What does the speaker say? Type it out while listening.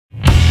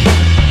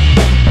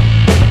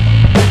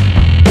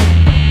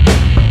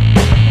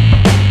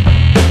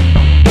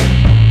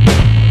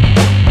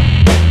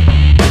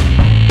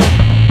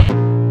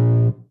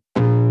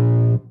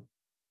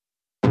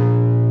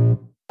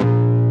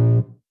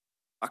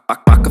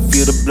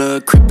feel the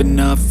blood creeping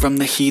up from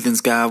the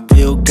heathens. Got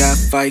will, got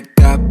fight,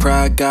 got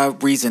pride,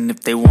 got reason.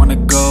 If they wanna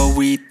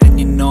go eat, then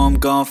you know I'm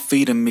gon'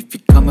 feed them. If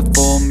you're coming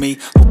for me,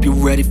 hope you're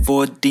ready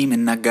for a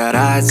demon. I got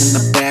eyes in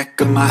the back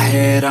of my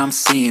head, I'm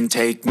seeing.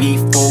 Take me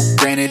for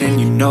granted and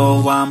you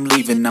know I'm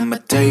leaving. I'ma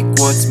take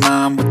what's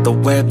mine with the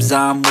webs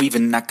I'm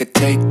weaving. I could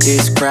take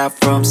this crowd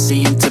from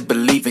seeing to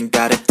believing.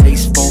 Got a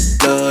taste for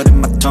blood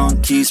and my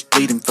tongue keeps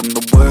bleeding from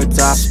the words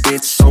I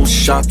spit. So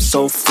sharp,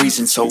 so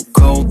freezing, so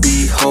cold.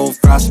 Behold,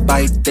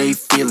 frostbite they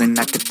feeling.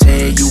 I could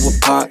tear you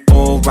apart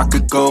or I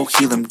could go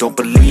heal them. Don't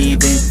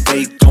believe in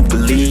fate, don't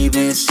believe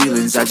in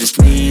ceilings. I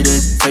just need a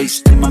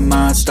taste and my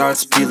mind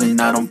starts peeling.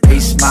 I don't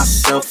pace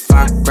myself,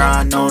 I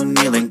grind on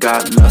kneeling.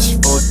 Got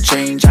lust for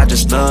change, I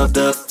just love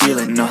the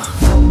feeling.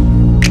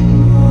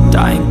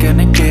 I ain't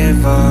gonna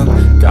give up.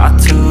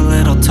 Got too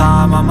little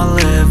time, I'ma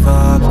live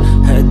up.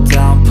 Head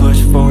down,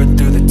 push forward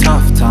through the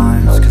tough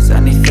times. Cause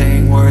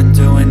anything worth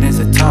doing is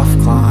a tough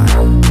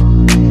climb.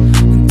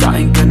 And I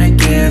ain't gonna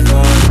give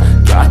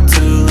up. Got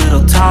too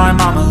little time,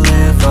 I'ma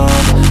live up.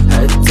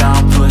 Head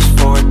down, push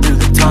forward through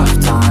the tough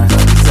times.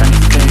 Cause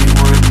anything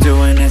worth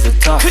doing is a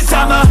tough climb. Cause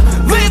I'ma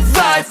live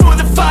life for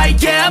the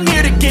fight, yeah, I'm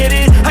here to get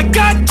it. I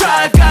got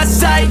drive, got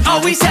sight,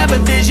 always have a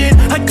vision.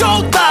 I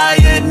don't lie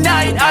at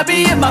night, I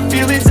be in my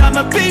feelings.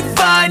 I'ma be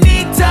fine,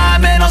 need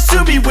time and I'll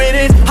soon be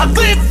winning. I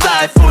live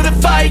life for the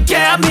fight,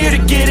 yeah, I'm here to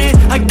get it.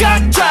 I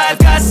got drive,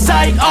 got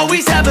sight,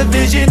 always have a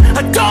vision.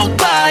 I don't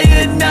lie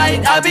at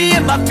night, I be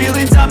in my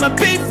feelings. I'ma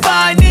be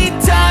fine, need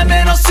time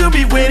and I'll soon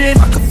be winning.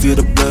 I can feel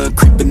the blood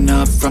creeping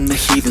up from the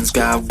heathens.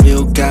 Got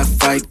will, got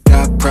fight,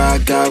 got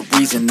pride, got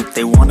reason. If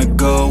they wanna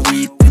go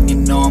eat, then you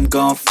know I'm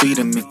gon' feed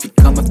them. If you're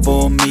coming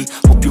for me,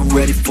 hope you're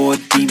ready for a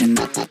demon.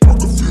 I can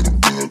feel the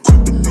blood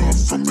creeping up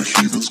from the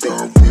heathens.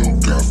 Got will,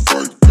 got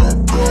fight, got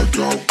pride,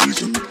 got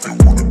reason. If they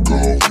wanna go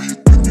eat,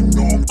 then you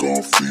know I'm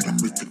gon' feed them.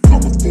 If you're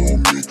coming for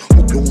me,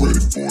 hope you're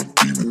ready for a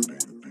demon.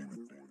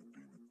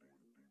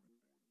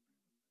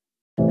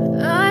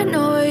 I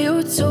know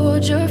you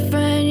told your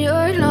friend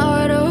you're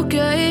not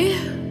okay,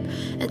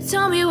 and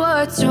tell me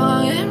what's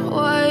wrong and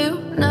why you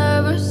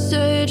never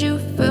said you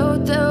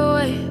felt that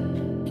way.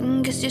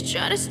 And guess you're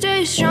trying to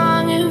stay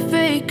strong and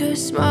fake a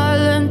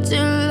smile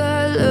until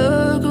I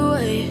look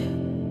away.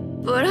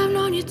 But I've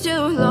known you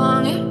too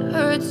long, it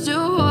hurts to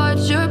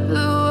watch your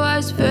blue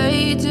eyes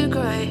fade to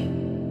gray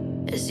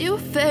as you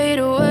fade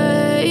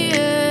away,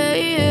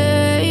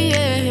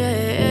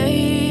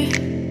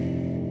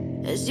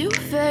 as you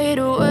fade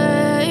away.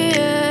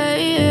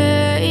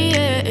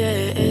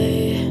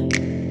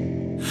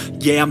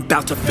 Yeah, I'm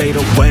about to fade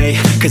away.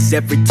 Cause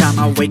every time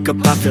I wake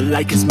up I feel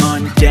like it's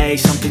Monday.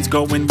 Something's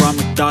going wrong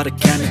with all the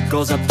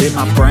chemicals up in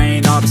my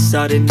brain. All of a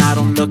sudden I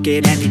don't look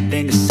at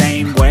anything the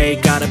same way.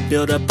 Got a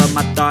buildup of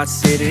my thoughts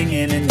sitting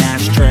in an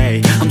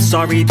ashtray. I'm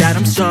sorry that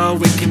I'm so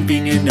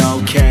inconvenient,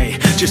 okay.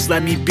 Just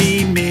let me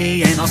be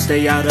me and I'll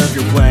stay out of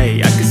your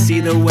way. I can see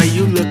the way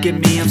you look at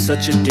me, I'm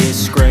such a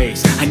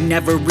disgrace. I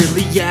never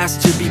really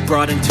asked to be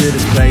brought into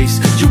this place.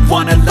 You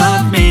wanna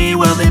love me?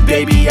 Well then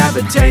baby I have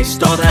a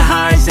taste. All the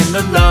highs and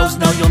the lows,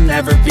 no you'll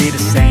never be the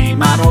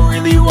same. I don't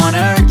really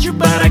wanna hurt you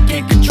but I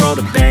can't control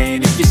the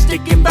pain. If you're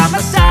sticking by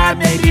my side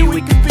maybe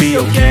we could be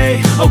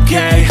okay.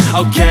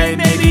 Okay,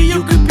 maybe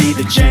you could be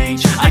the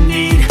change I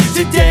need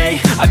today.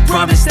 I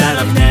promise that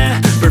I've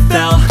never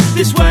felt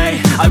this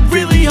way. I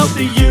really hope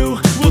that you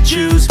will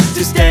choose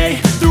to stay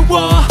through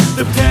all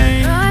the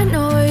pain. I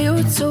know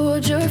you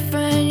told your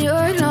friend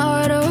you're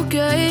not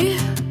okay,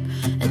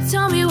 and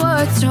tell me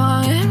what's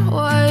wrong and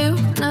why you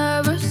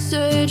never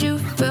said you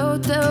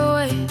felt that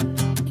way.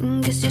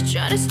 And guess you're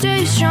trying to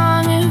stay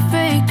strong and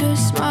fake a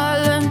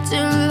smile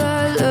until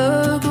I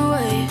look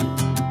away.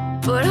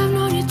 But I've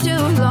known you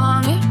too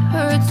long, it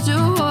hurts to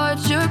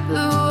watch your blue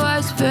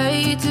eyes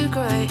fade to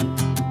gray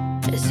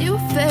as you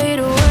fade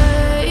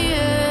away,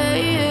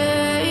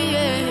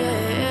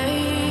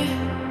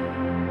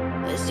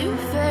 as you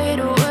fade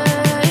away,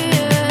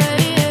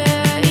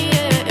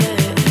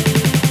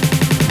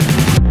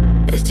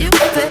 as you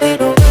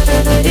fade away.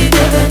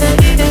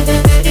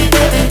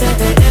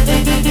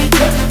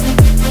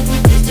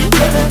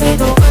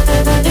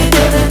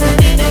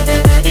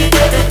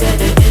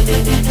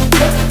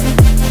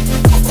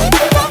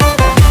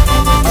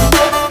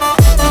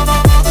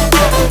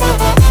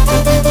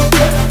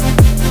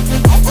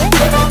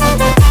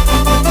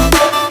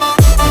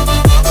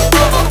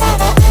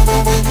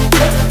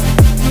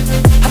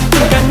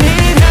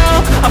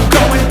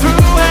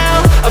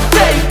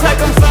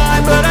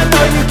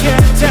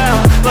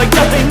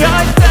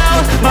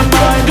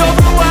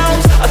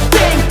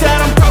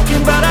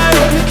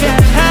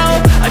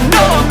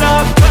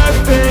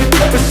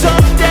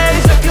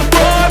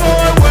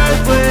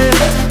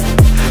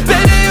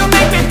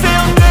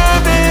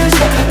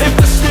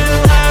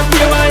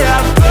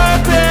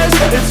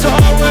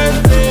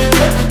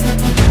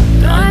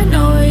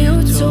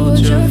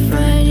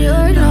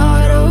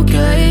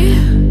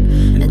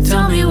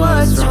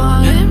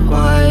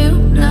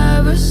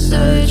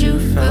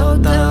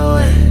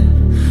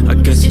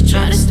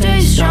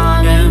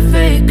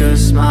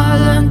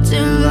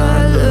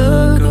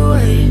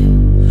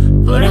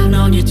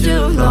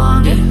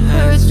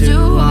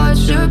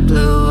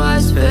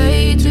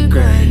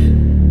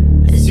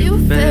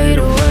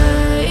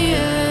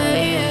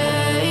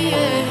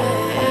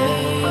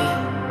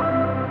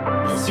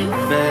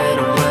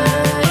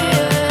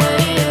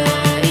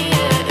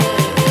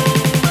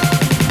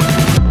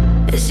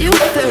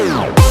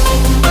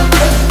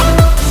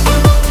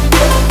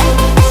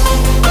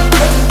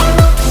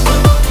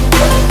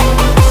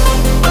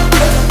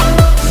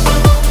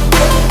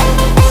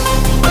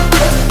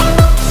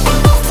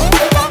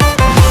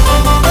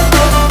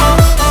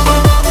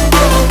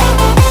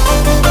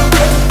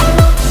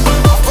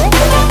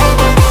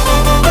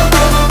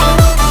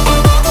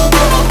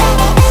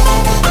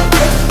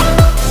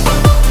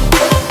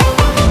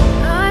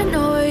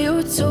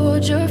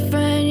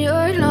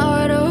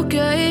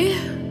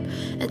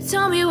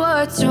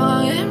 what's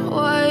wrong and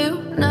why you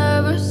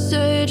never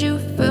said you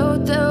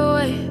felt that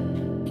way.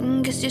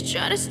 And guess you're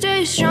trying to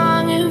stay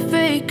strong and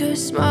fake a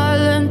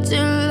smile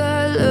until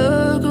I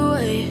look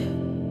away.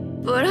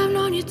 But I've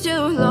known you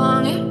too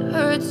long, it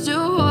hurts to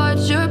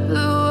watch your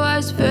blue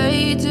eyes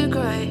fade to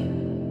gray.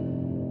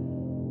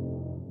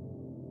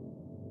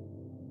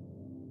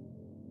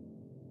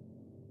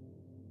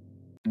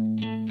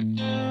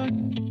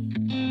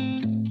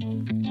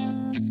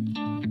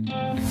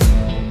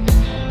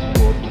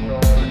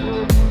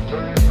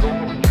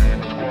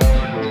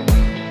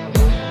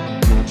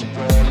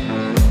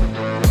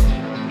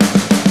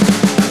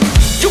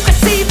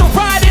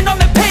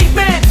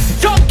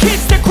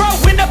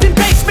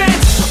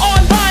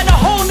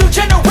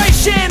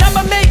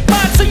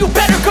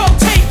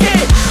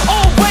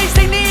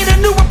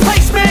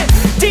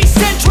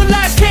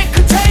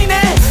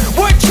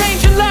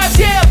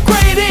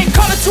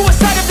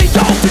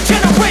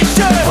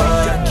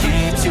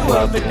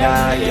 At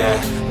night, yeah,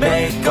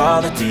 make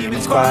all the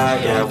demons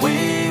quiet, yeah,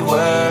 we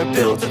were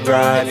built to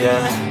thrive,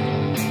 yeah,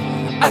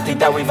 I think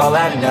that we've all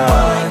had enough.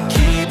 What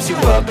keeps you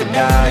up at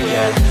night,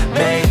 yeah,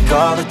 make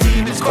all the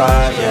demons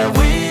quiet, yeah,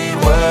 we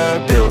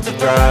were built to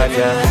thrive,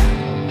 yeah,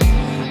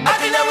 I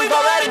think that we've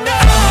all had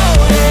enough,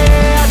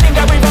 yeah, I think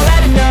that we've all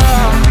had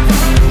enough.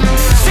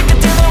 Sick of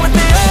dealing with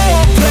the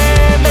old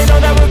plan, they know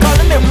that we're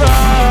calling it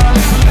wrong.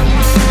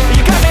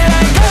 You got me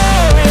like,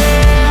 oh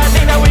yeah, I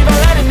think that we've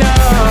all had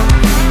enough.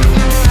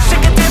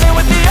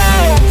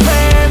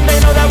 They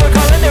know that we're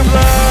calling it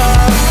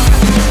love.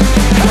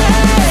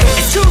 Hey,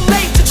 it's too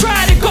late to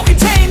try to go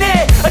contain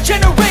it. A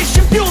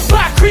generation fueled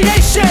by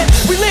creation.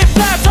 We live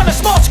lives on a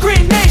small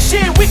screen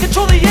nation. We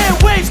control the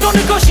airwaves, no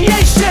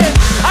negotiation.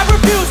 I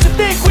refuse to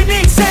think we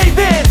need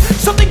saving.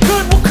 Something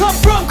good will come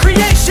from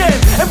creation.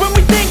 And when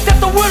we think that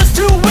the world is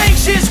too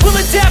anxious, we'll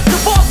adapt,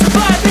 evolve,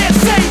 survive and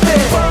save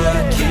it. What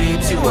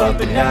keeps you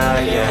up at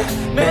night, yeah,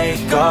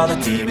 make all the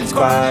demons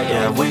quiet,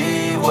 yeah,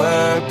 we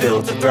were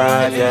built to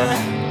thrive,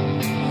 yeah,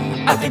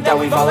 I think that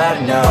we've all had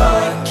enough.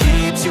 What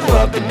keeps you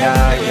up at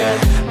night, yeah,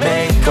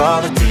 make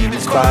all the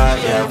demons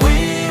quiet, yeah,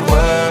 we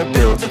were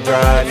built to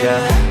thrive,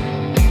 yeah,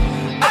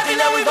 I think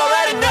that we've all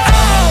had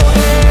enough,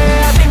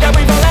 yeah, I think that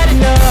we've all had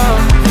enough.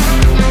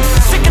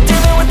 Sick of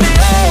dealing with the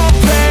old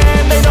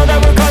plan, they know that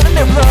we're calling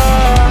it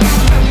wrong.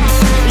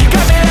 You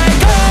got me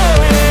like,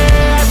 oh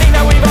yeah, I think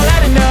that we've all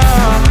had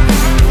enough.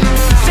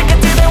 Sick of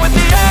dealing with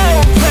the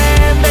old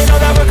plan, they know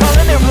that we're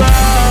calling it wrong.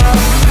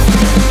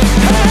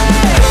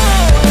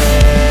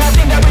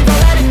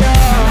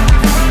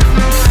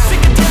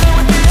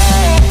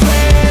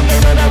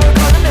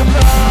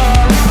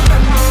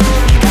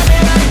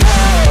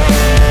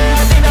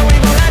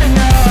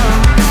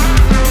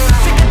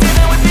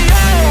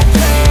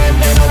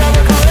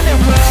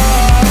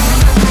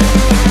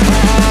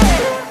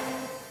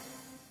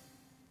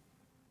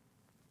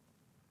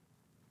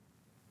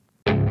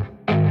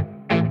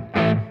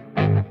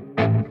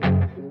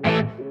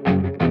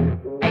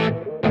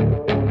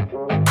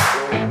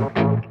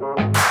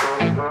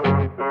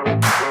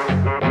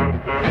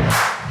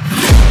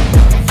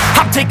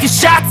 Taking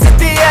shots at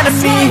the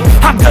enemy,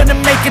 I'm gonna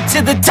make it to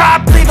the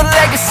top, leave a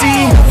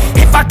legacy.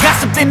 If I got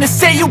something to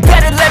say, you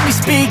better let me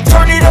speak.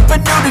 Turn it up a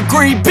new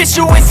degree, bitch,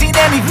 you ain't seen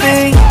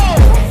anything.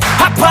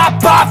 I pop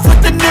off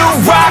with the new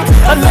rock,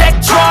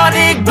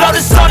 electronic, blow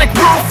the sonic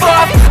roof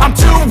up. I'm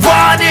too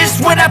honest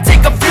when I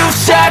take a few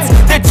shots.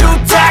 They're too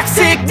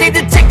toxic, need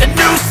to take the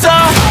noose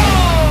off.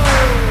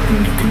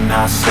 And you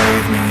cannot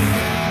save me,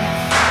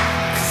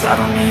 cause I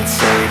don't need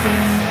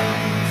saving.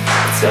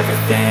 It's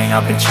everything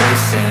I've been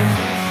chasing,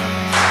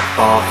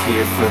 all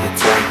here for the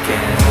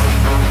taking.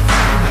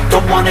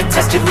 Don't wanna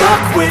test your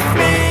luck with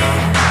me,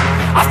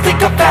 I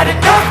think I've had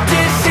enough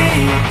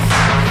disease.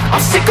 I'm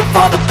sick of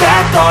all the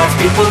bad thoughts,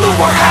 people who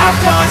are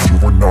half-nots.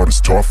 You are not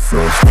as tough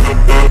as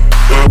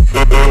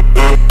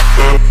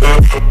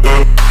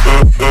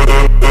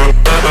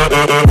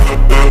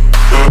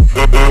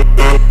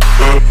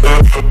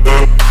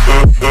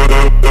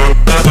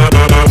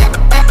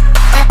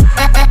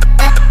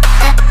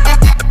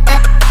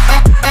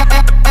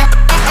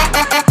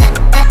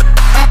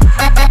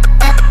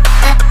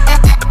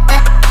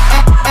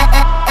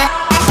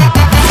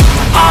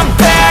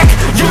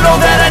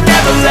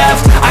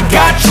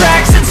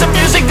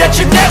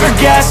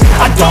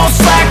I don't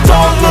slack,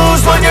 don't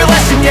lose, learn your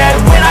lesson yet.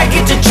 When I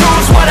get to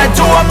choose what I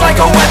do, I'm like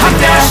a weapon. I'm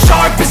not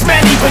sharp as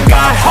many, but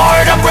got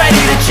hard, I'm ready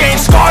to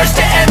change. Scars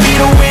to envy,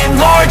 to win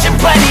large and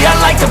plenty. I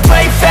like to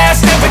play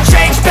fast, never